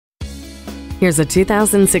Here's a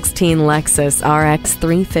 2016 Lexus RX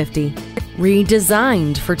 350.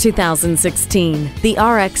 Redesigned for 2016, the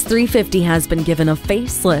RX 350 has been given a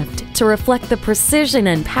facelift to reflect the precision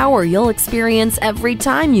and power you'll experience every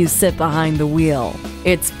time you sit behind the wheel.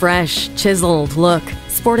 Its fresh, chiseled look,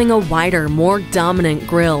 sporting a wider, more dominant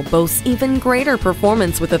grille, boasts even greater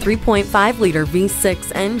performance with a 3.5-liter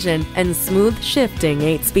V6 engine and smooth shifting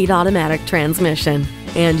 8-speed automatic transmission.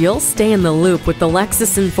 And you'll stay in the loop with the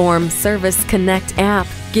Lexus Inform Service Connect app,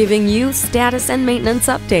 giving you status and maintenance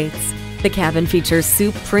updates. The cabin features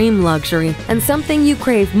supreme luxury and something you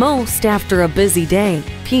crave most after a busy day: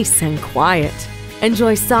 peace and quiet.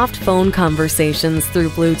 Enjoy soft phone conversations through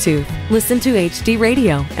Bluetooth, listen to HD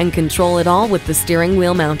radio, and control it all with the steering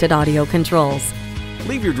wheel mounted audio controls.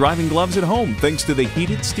 Leave your driving gloves at home thanks to the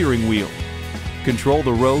heated steering wheel. Control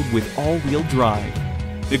the road with all-wheel drive.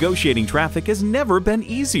 Negotiating traffic has never been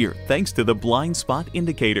easier thanks to the blind spot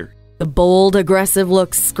indicator. The bold, aggressive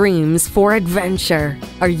look screams for adventure.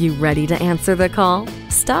 Are you ready to answer the call?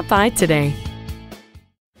 Stop by today.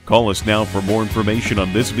 Call us now for more information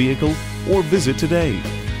on this vehicle or visit today.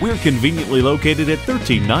 We're conveniently located at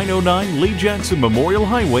 13909 Lee Jackson Memorial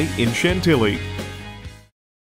Highway in Chantilly.